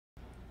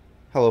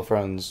Hello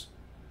friends.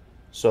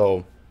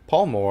 So,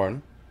 Paul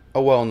Morrin,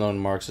 a well-known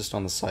Marxist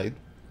on the site,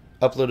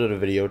 uploaded a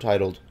video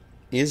titled,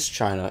 "Is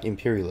China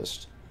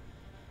Imperialist?"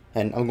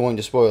 And I'm going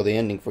to spoil the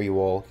ending for you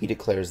all. He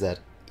declares that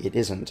it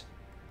isn't.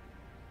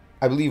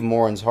 I believe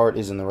Morrin's heart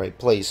is in the right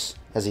place,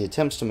 as he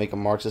attempts to make a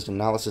Marxist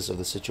analysis of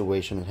the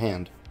situation at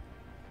hand.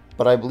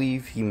 But I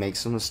believe he makes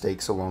some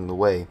mistakes along the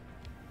way.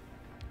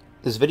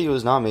 This video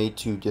is not made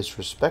to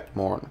disrespect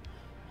Morrin.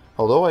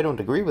 Although I don't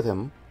agree with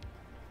him,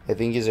 I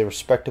think he's a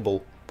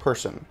respectable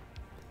person.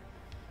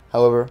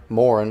 However,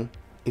 Morrin,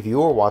 if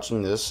you are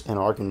watching this and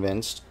are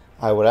convinced,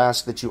 I would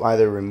ask that you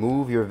either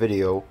remove your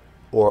video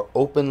or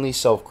openly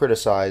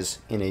self-criticize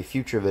in a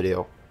future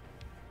video.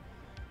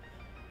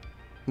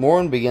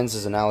 Morrin begins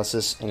his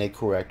analysis in a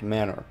correct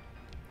manner,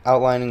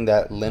 outlining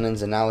that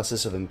Lenin's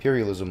analysis of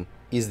imperialism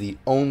is the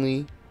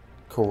only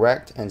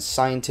correct and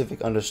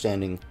scientific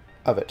understanding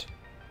of it.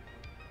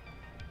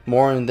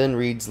 Morrin then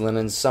reads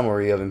Lenin's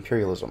summary of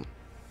imperialism.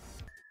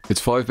 Its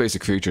 5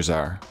 basic features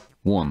are: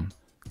 1.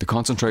 The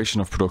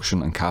concentration of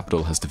production and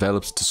capital has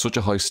developed to such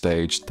a high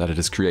stage that it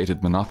has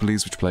created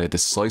monopolies which play a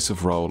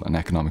decisive role in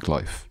economic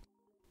life.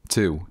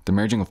 2. The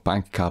merging of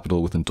bank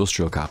capital with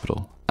industrial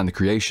capital, and the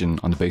creation,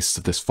 on the basis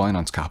of this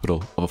finance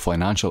capital, of a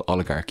financial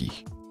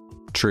oligarchy.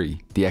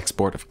 3. The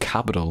export of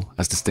capital,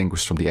 as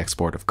distinguished from the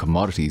export of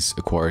commodities,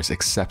 acquires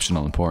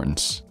exceptional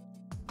importance.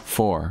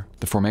 4.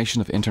 The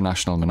formation of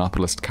international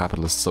monopolist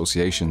capitalist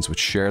associations which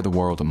share the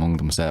world among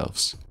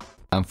themselves.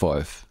 And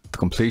 5. The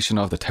completion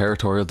of the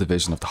territorial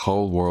division of the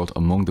whole world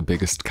among the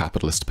biggest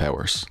capitalist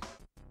powers.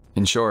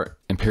 In short,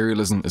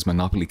 imperialism is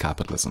monopoly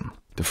capitalism.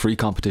 The free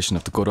competition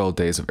of the good old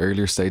days of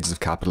earlier stages of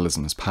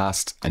capitalism is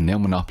past, and now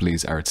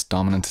monopolies are its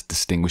dominant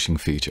distinguishing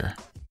feature.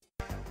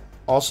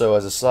 Also,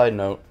 as a side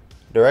note,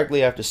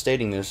 directly after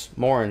stating this,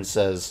 Morrin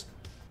says,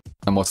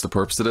 "And what's the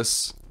purpose of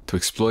this? To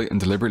exploit and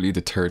deliberately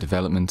deter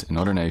development in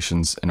other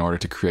nations in order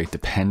to create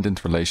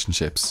dependent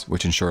relationships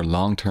which ensure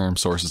long-term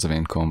sources of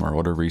income or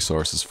other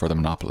resources for the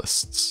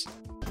monopolists."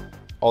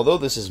 Although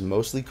this is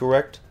mostly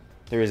correct,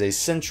 there is a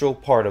central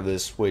part of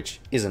this which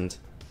isn't.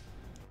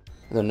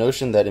 The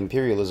notion that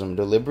imperialism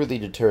deliberately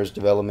deters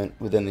development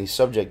within the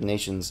subject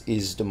nations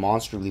is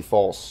demonstrably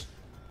false.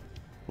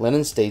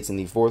 Lenin states in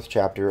the 4th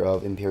chapter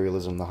of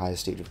Imperialism, the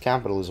Highest Stage of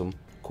Capitalism,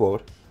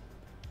 quote,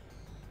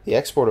 "The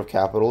export of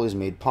capital is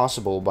made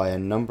possible by a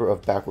number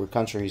of backward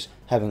countries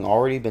having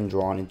already been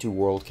drawn into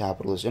world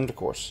capitalist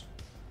intercourse.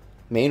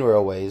 Main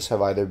railways have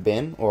either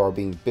been or are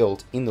being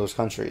built in those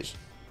countries.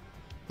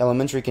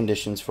 Elementary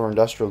conditions for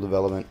industrial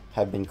development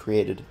have been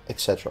created,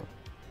 etc.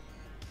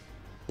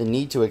 The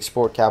need to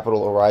export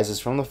capital arises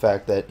from the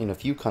fact that in a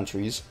few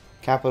countries,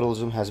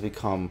 capitalism has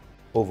become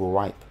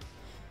overripe,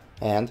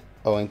 and,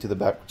 owing to the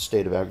backward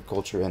state of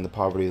agriculture and the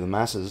poverty of the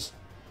masses,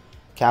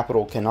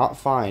 capital cannot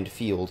find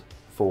field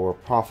for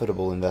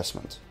profitable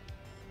investment."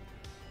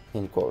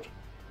 End quote.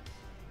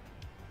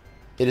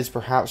 It is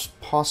perhaps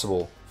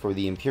possible for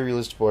the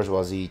imperialist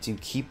bourgeoisie to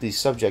keep the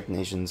subject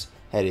nations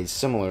at a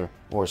similar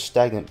or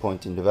stagnant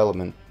point in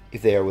development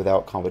if they are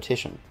without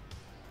competition.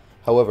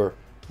 However,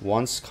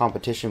 once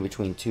competition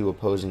between two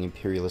opposing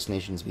imperialist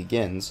nations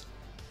begins,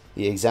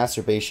 the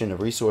exacerbation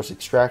of resource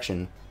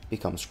extraction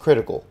becomes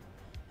critical,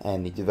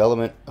 and the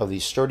development of the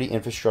sturdy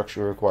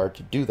infrastructure required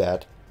to do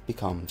that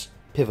becomes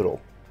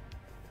pivotal.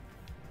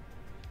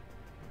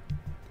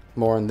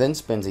 Morrin then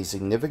spends a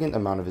significant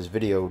amount of his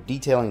video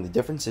detailing the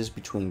differences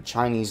between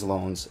Chinese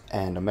loans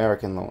and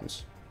American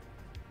loans.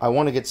 I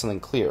want to get something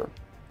clear.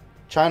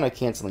 China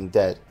canceling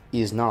debt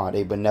is not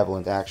a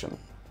benevolent action.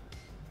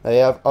 They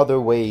have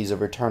other ways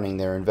of returning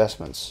their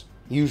investments,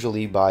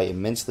 usually by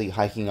immensely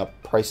hiking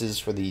up prices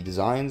for the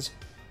designs,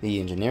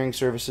 the engineering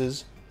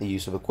services, the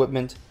use of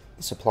equipment,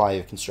 the supply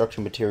of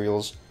construction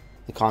materials,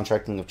 the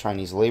contracting of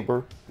Chinese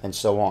labor, and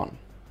so on.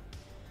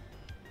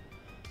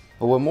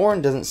 But what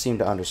Morrin doesn't seem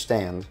to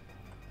understand,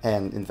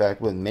 and in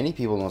fact what many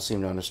people don't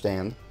seem to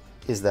understand,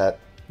 is that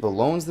the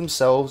loans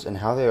themselves and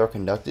how they are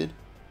conducted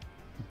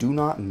do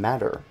not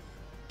matter.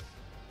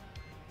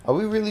 Are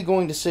we really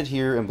going to sit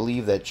here and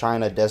believe that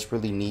China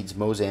desperately needs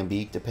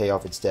Mozambique to pay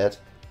off its debt?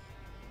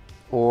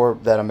 Or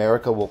that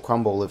America will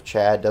crumble if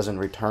Chad doesn't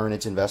return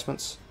its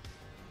investments?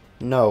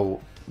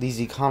 No, these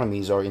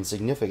economies are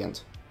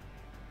insignificant.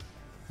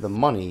 The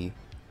money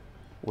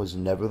was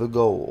never the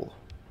goal.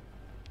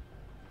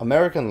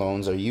 American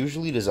loans are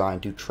usually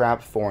designed to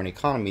trap foreign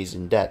economies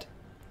in debt.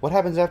 What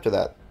happens after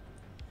that?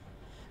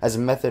 As a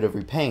method of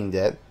repaying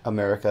debt,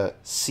 America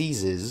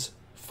seizes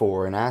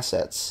foreign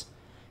assets,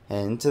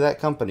 and into that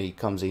company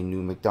comes a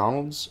new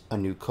McDonald's, a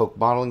new Coke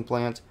bottling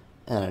plant,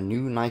 and a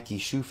new Nike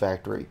shoe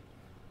factory.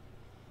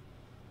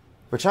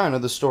 For China,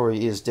 the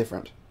story is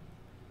different.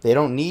 They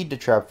don't need to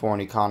trap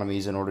foreign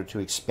economies in order to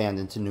expand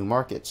into new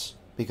markets,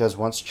 because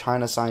once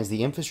China signs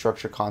the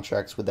infrastructure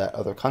contracts with that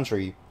other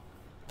country,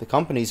 the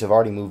companies have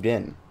already moved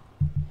in,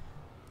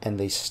 and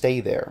they stay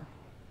there.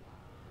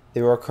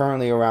 There are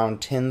currently around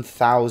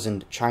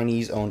 10,000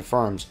 Chinese-owned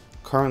firms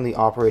currently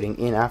operating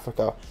in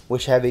Africa,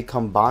 which have a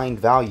combined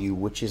value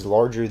which is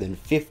larger than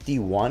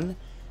 51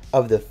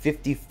 of the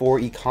 54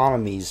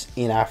 economies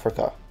in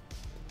Africa.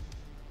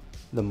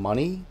 The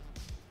money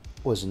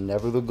was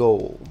never the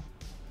goal.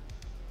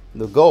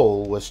 The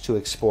goal was to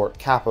export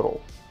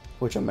capital,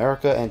 which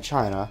America and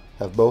China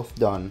have both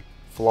done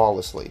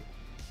flawlessly.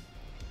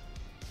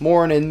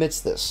 Morrin admits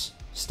this,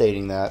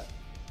 stating that,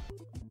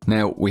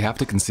 now, we have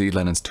to concede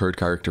Lenin's third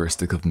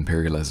characteristic of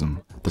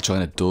imperialism, that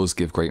China does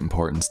give great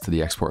importance to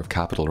the export of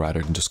capital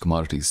rather than just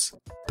commodities,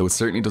 though it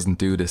certainly doesn't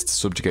do this to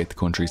subjugate the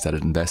countries that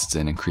it invests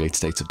in and create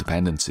states of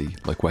dependency,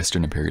 like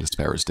Western imperialist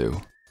powers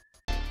do.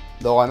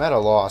 Though I'm at a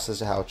loss as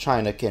to how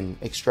China can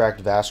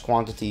extract vast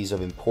quantities of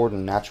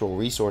important natural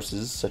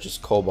resources such as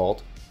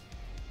cobalt,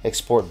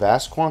 export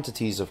vast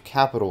quantities of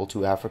capital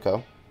to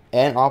Africa,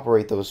 and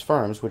operate those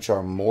firms which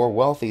are more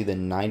wealthy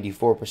than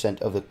 94%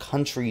 of the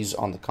countries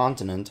on the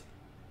continent,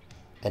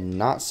 and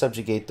not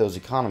subjugate those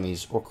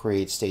economies or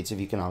create states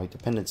of economic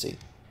dependency.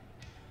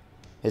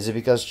 Is it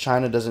because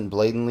China doesn't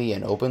blatantly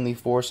and openly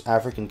force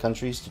African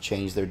countries to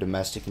change their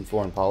domestic and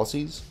foreign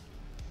policies?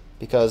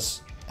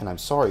 Because, and I'm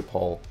sorry,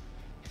 Paul,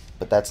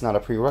 but that's not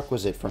a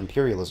prerequisite for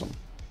imperialism.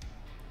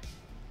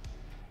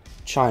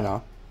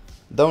 China,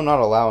 though not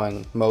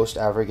allowing most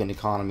African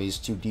economies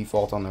to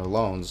default on their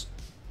loans,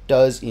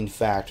 does in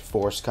fact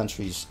force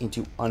countries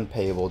into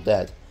unpayable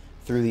debt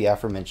through the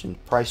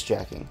aforementioned price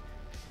jacking.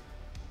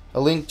 A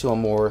link to a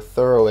more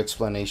thorough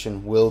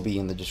explanation will be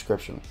in the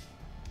description.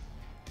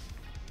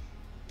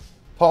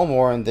 Paul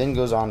Morrin then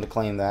goes on to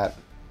claim that,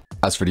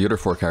 as for the other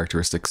four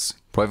characteristics,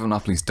 private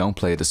monopolies don't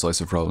play a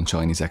decisive role in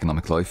Chinese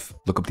economic life.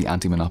 Look up the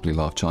anti-monopoly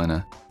law of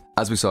China.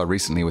 As we saw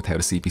recently with how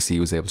the CPC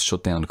was able to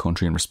shut down the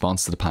country in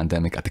response to the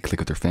pandemic at the click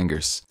of their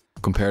fingers.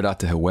 Compare that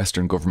to how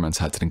Western governments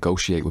had to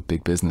negotiate with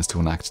big business to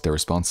enact their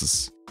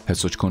responses. How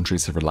such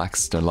countries have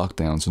relaxed their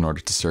lockdowns in order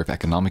to serve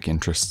economic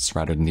interests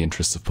rather than the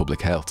interests of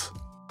public health.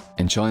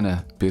 In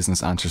China,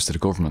 business answers to the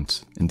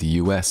government. In the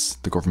US,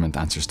 the government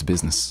answers to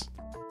business.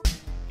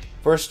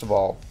 first of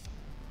all,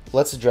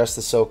 let's address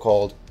the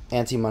so-called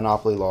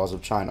anti-monopoly laws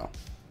of China.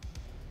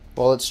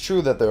 While it's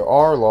true that there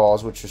are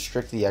laws which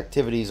restrict the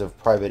activities of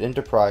private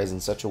enterprise in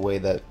such a way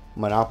that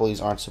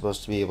monopolies aren't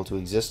supposed to be able to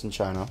exist in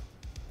China,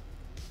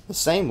 the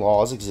same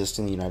laws exist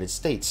in the United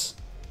States.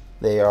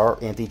 They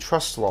are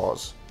antitrust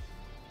laws.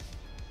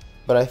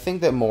 But I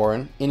think that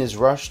Morrin, in his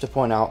rush to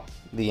point out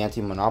the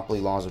anti-monopoly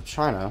laws of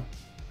China,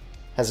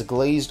 has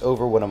glazed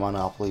over what a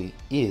monopoly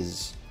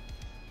is.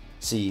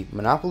 See,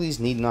 monopolies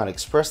need not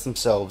express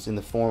themselves in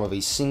the form of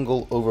a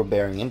single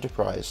overbearing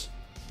enterprise,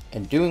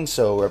 and doing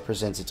so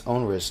represents its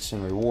own risks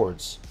and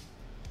rewards.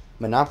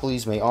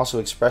 Monopolies may also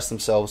express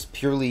themselves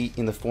purely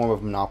in the form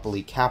of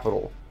monopoly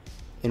capital,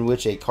 in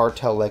which a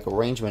cartel-like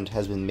arrangement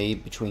has been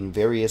made between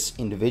various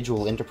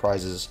individual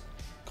enterprises,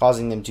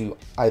 causing them to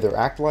either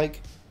act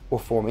like or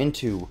form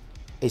into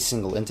a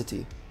single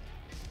entity.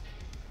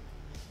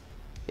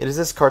 It is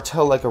this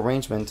cartel-like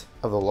arrangement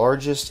of the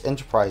largest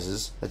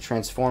enterprises that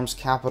transforms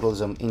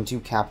capitalism into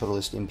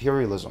capitalist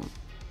imperialism.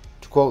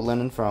 To quote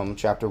Lenin from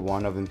Chapter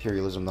 1 of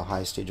Imperialism, the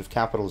Highest Stage of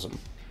Capitalism,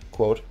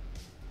 quote,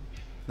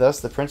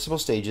 "Thus, the principal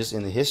stages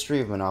in the history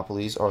of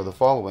monopolies are the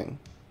following.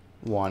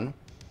 1.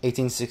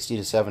 1860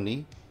 to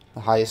 70,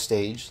 the highest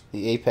stage,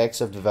 the apex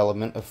of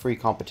development of free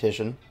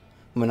competition.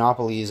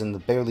 Monopoly is in the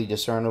barely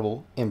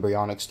discernible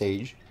embryonic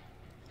stage.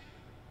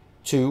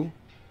 2.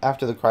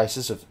 After the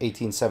crisis of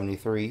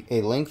 1873,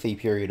 a lengthy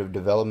period of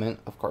development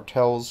of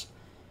cartels,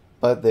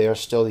 but they are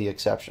still the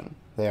exception.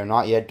 They are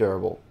not yet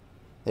durable.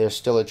 They are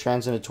still a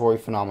transitory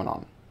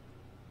phenomenon.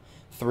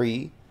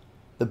 3.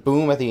 The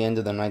boom at the end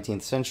of the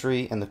 19th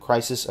century and the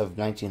crisis of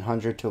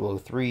 1900 to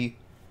 03,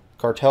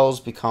 cartels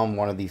become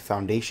one of the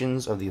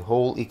foundations of the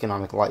whole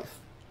economic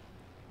life.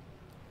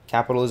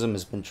 Capitalism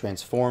has been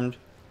transformed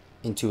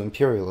into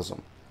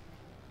imperialism."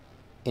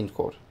 End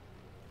quote.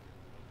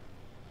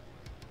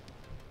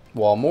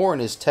 While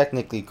Morrin is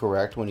technically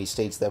correct when he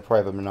states that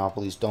private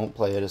monopolies don't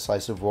play a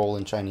decisive role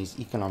in Chinese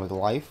economic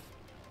life,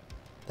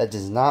 that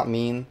does not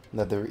mean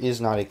that there is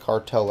not a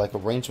cartel-like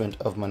arrangement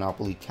of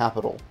monopoly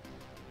capital.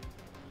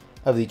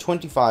 Of the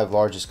 25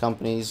 largest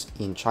companies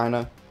in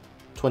China,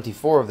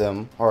 24 of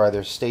them are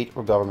either state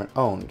or government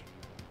owned,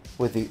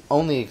 with the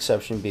only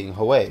exception being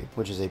Huawei,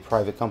 which is a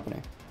private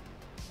company.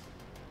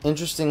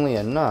 Interestingly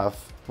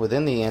enough,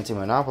 within the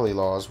anti-monopoly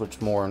laws which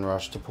Morrin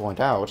rushed to point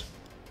out,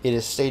 it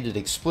is stated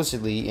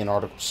explicitly in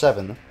Article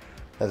 7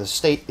 that the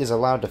state is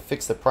allowed to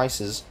fix the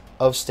prices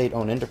of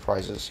state-owned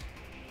enterprises,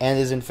 and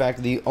is in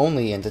fact the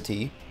only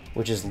entity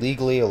which is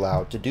legally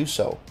allowed to do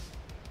so.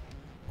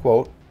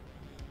 Quote,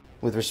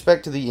 "With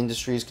respect to the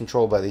industries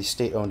controlled by the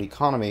state-owned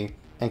economy,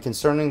 and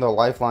concerning the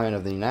lifeline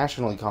of the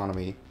national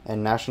economy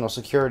and national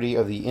security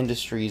of the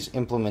industries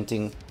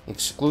implementing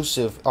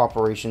exclusive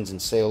operations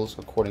and sales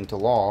according to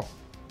law,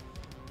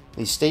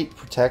 the state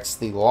protects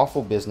the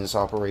lawful business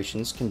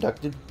operations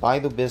conducted by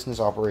the business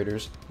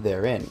operators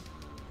therein.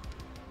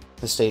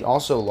 The state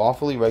also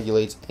lawfully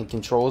regulates and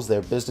controls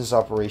their business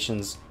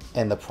operations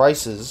and the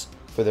prices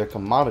for their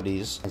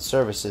commodities and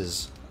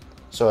services,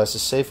 so as to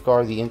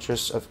safeguard the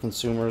interests of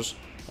consumers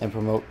and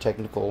promote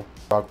technical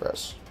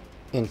progress."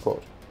 End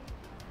quote.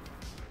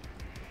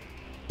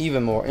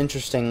 Even more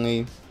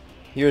interestingly,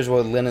 here's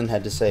what Lenin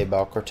had to say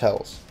about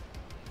cartels.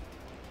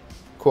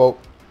 Quote,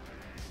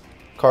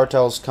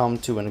 "Cartels come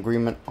to an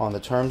agreement on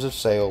the terms of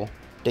sale,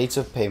 dates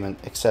of payment,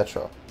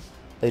 etc.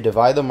 They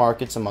divide the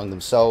markets among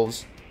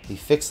themselves, they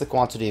fix the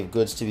quantity of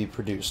goods to be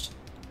produced,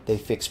 they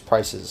fix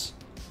prices,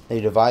 they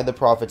divide the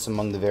profits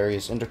among the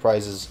various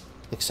enterprises,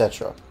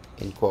 etc."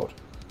 End quote.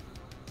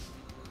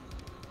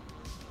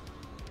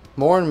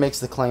 Morrin makes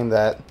the claim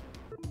that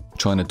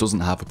China doesn't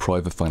have a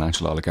private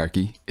financial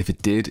oligarchy. If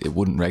it did, it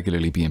wouldn't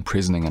regularly be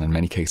imprisoning and in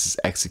many cases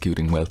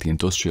executing wealthy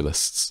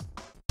industrialists.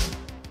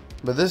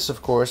 But this,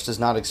 of course, does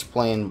not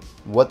explain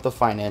what the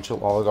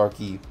financial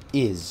oligarchy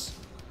is,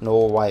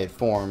 nor why it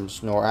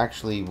forms, nor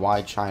actually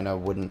why China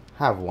wouldn't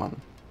have one.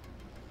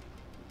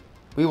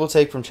 We will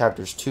take from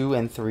chapters 2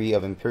 and 3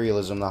 of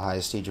Imperialism, the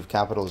Highest Stage of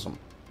Capitalism.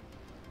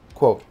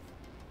 Quote,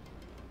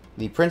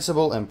 "The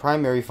principal and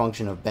primary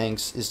function of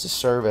banks is to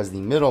serve as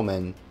the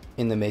middlemen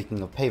in the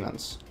making of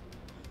payments.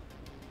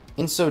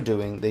 In so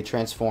doing, they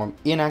transform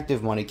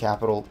inactive money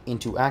capital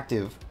into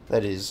active,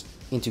 that is,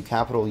 into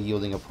capital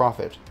yielding a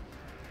profit.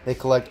 They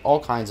collect all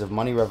kinds of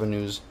money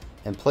revenues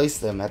and place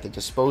them at the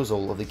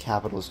disposal of the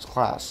capitalist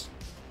class.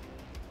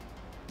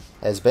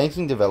 As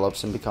banking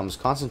develops and becomes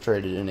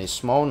concentrated in a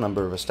small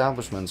number of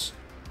establishments,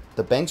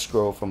 the banks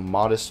grow from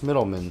modest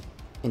middlemen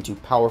into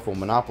powerful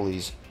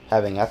monopolies,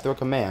 having at their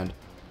command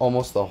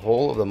almost the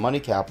whole of the money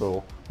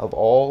capital of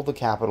all the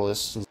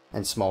capitalists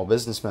and small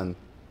businessmen,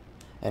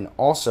 and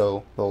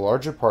also the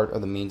larger part of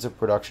the means of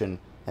production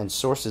and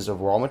sources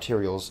of raw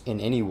materials in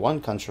any one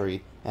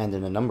country and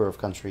in a number of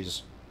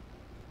countries.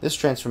 This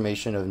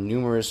transformation of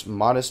numerous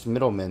modest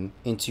middlemen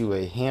into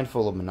a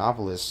handful of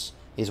monopolists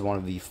is one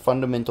of the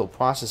fundamental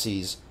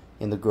processes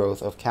in the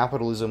growth of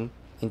capitalism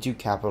into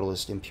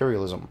capitalist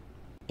imperialism."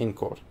 End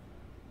quote.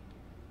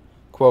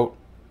 Quote,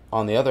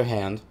 "On the other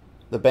hand,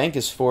 the bank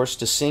is forced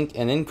to sink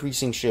an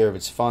increasing share of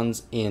its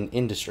funds in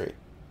industry.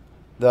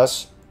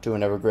 Thus, to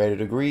an ever greater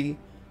degree,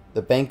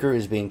 the banker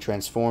is being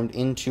transformed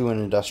into an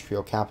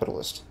industrial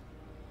capitalist.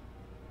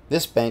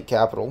 This bank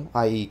capital,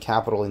 i.e.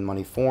 capital in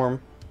money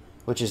form,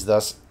 which is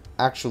thus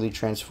actually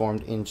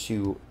transformed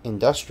into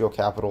industrial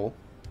capital,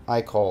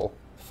 I call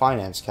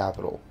finance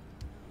capital.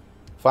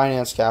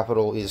 Finance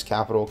capital is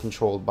capital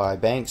controlled by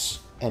banks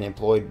and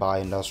employed by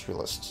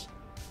industrialists."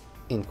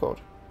 End quote.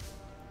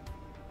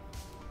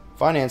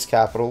 Finance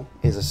capital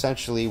is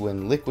essentially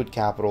when liquid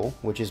capital,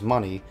 which is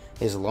money,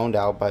 is loaned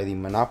out by the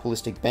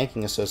monopolistic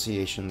banking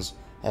associations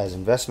as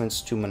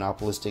investments to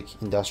monopolistic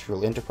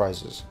industrial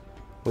enterprises,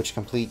 which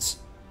completes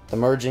the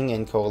merging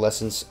and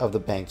coalescence of the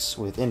banks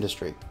with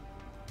industry.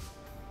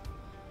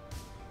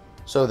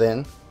 So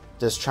then,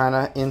 does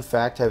China in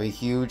fact have a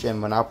huge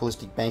and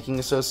monopolistic banking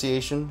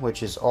association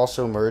which is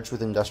also merged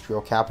with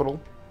industrial capital?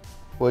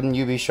 Wouldn't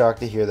you be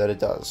shocked to hear that it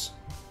does?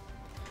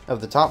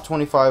 Of the top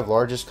 25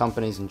 largest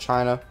companies in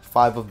China,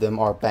 5 of them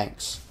are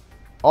banks,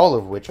 all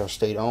of which are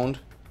state-owned,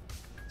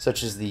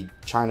 such as the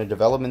China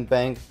Development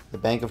Bank, the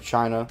Bank of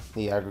China,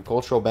 the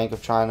Agricultural Bank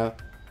of China,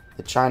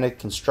 the China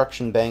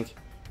Construction Bank,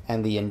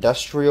 and the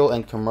Industrial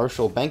and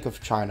Commercial Bank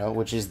of China,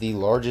 which is the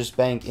largest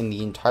bank in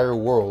the entire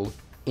world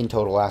in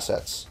total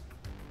assets.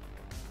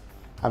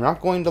 I'm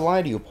not going to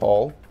lie to you,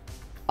 Paul.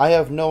 I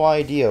have no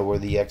idea where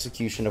the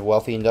execution of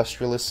wealthy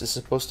industrialists is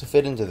supposed to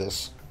fit into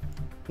this,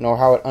 nor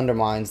how it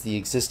undermines the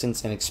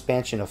existence and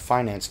expansion of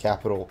finance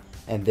capital,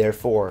 and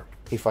therefore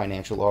a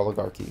financial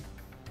oligarchy.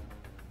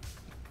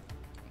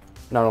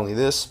 Not only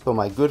this, but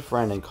my good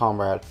friend and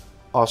comrade,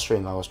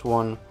 Austrian Maoist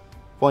 1,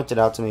 pointed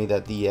out to me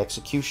that the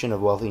execution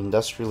of wealthy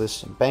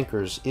industrialists and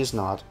bankers is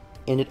not,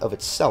 in and of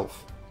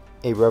itself,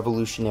 a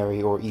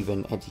revolutionary or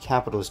even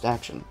anti-capitalist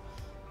action,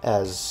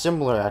 as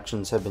similar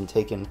actions have been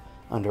taken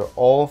under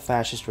all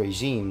fascist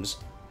regimes,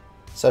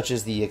 such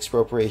as the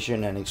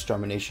expropriation and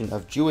extermination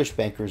of Jewish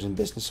bankers and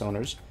business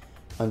owners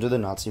under the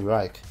Nazi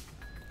Reich.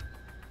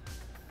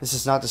 This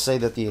is not to say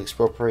that the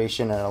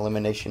expropriation and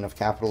elimination of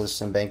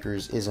capitalists and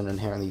bankers is an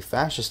inherently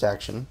fascist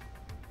action,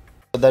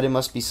 but that it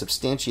must be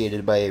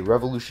substantiated by a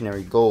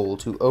revolutionary goal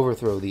to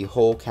overthrow the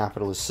whole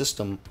capitalist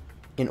system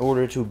in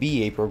order to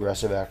be a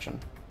progressive action.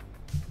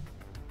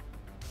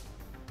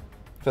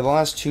 For the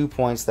last 2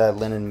 points that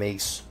Lenin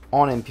makes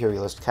on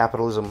imperialist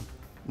capitalism,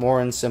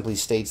 Morrin simply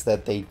states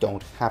that they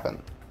don't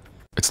happen.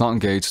 It's not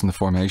engaged in the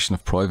formation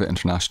of private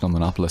international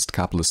monopolist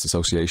capitalist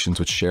associations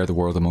which share the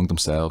world among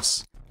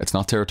themselves. It's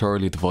not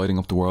territorially dividing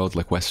up the world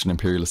like Western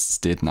imperialists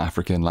did in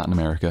Africa and Latin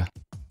America.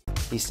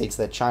 He states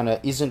that China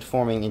isn't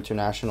forming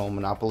international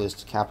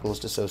monopolist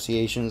capitalist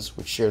associations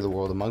which share the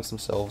world amongst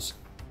themselves,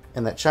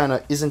 and that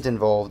China isn't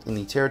involved in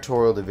the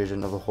territorial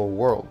division of the whole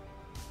world.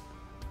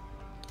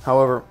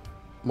 However,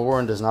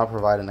 Morrin does not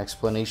provide an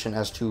explanation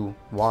as to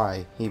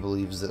why he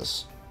believes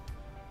this.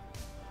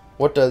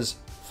 What does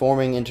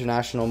forming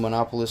international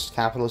monopolist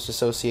capitalist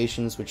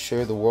associations which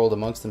share the world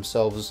amongst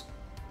themselves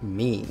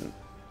mean?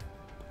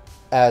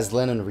 As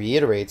Lenin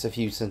reiterates a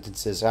few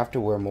sentences after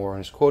where Morrin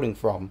is quoting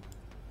from,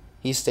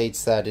 he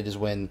states that it is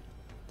when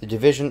the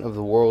division of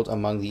the world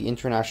among the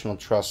international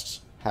trusts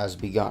has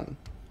begun.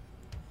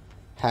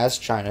 Has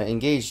China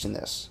engaged in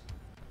this?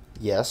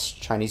 Yes,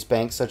 Chinese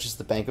banks such as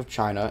the Bank of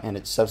China and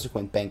its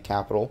subsequent bank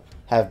capital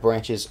have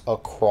branches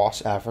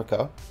across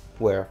Africa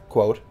where,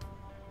 quote,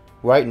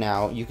 right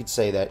now you could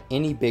say that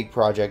any big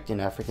project in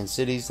African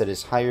cities that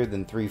is higher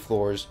than 3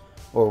 floors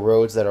or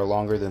roads that are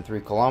longer than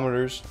 3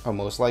 kilometers are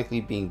most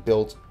likely being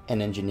built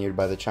and engineered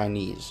by the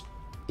Chinese.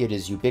 It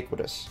is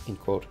ubiquitous, end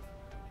quote.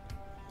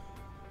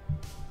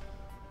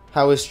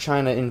 How is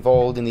China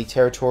involved in the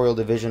territorial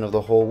division of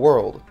the whole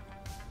world?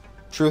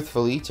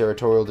 Truthfully,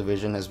 territorial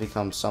division has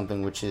become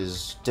something which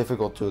is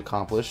difficult to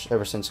accomplish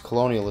ever since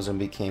colonialism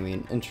became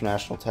an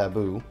international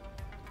taboo.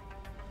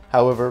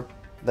 However,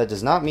 that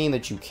does not mean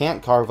that you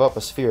can't carve up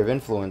a sphere of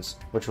influence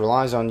which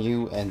relies on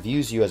you and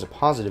views you as a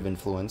positive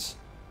influence,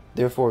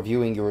 therefore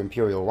viewing your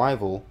imperial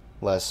rival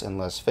less and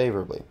less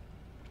favorably.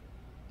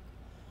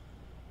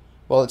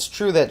 While it's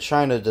true that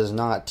China does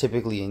not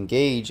typically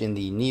engage in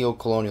the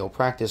neo-colonial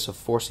practice of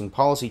forcing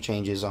policy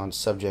changes on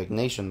subject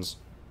nations,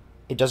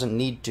 it doesn't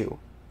need to,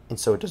 and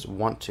so it doesn't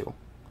want to.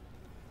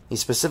 The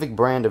specific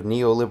brand of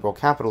neoliberal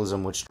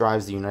capitalism which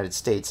drives the United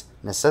States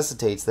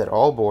necessitates that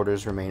all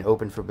borders remain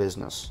open for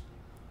business,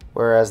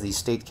 whereas the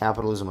state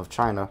capitalism of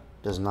China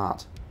does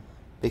not,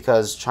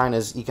 because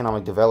China's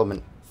economic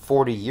development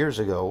 40 years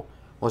ago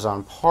was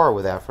on par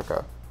with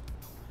Africa.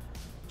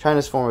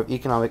 China's form of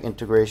economic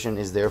integration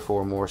is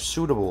therefore more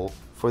suitable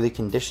for the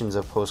conditions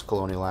of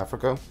post-colonial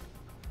Africa,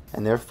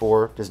 and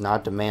therefore does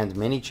not demand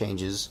many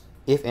changes,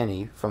 if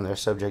any, from their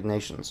subject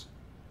nations.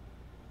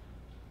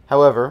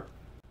 However,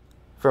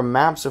 from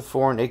maps of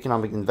foreign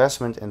economic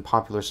investment and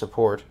popular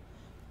support,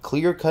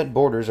 clear-cut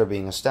borders are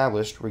being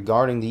established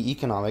regarding the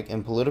economic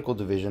and political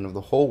division of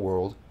the whole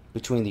world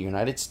between the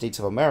United States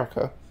of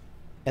America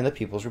and the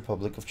People's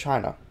Republic of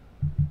China.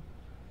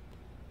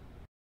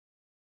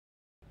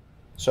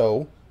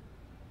 So,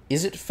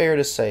 is it fair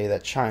to say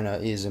that China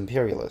is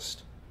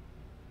imperialist?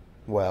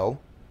 Well,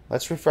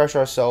 let's refresh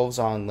ourselves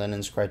on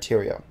Lenin's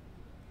criteria.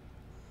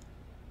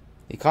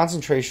 The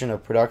concentration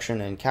of production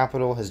and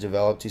capital has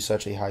developed to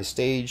such a high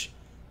stage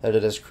that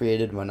it has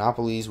created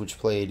monopolies which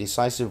play a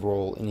decisive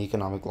role in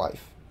economic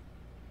life.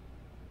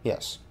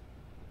 Yes.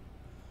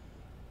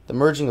 The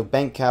merging of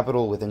bank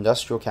capital with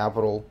industrial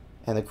capital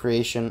and the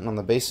creation, on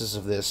the basis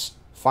of this,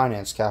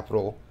 finance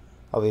capital,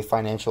 of a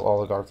financial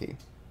oligarchy.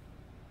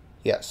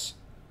 Yes.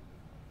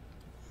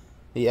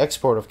 The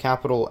export of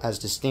capital, as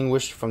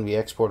distinguished from the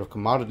export of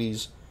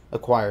commodities,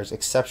 acquires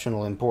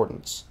exceptional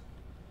importance.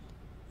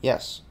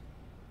 Yes.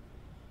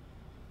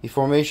 The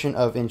formation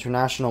of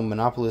international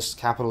monopolist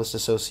capitalist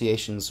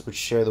associations which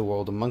share the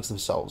world amongst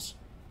themselves.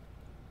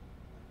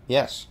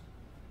 Yes.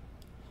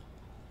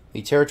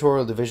 The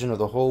territorial division of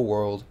the whole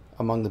world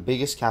among the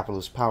biggest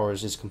capitalist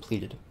powers is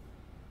completed.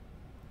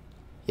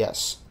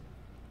 Yes.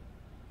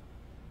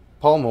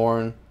 Paul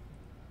Morrin,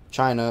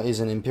 China is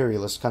an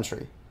imperialist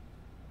country.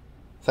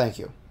 Thank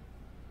you.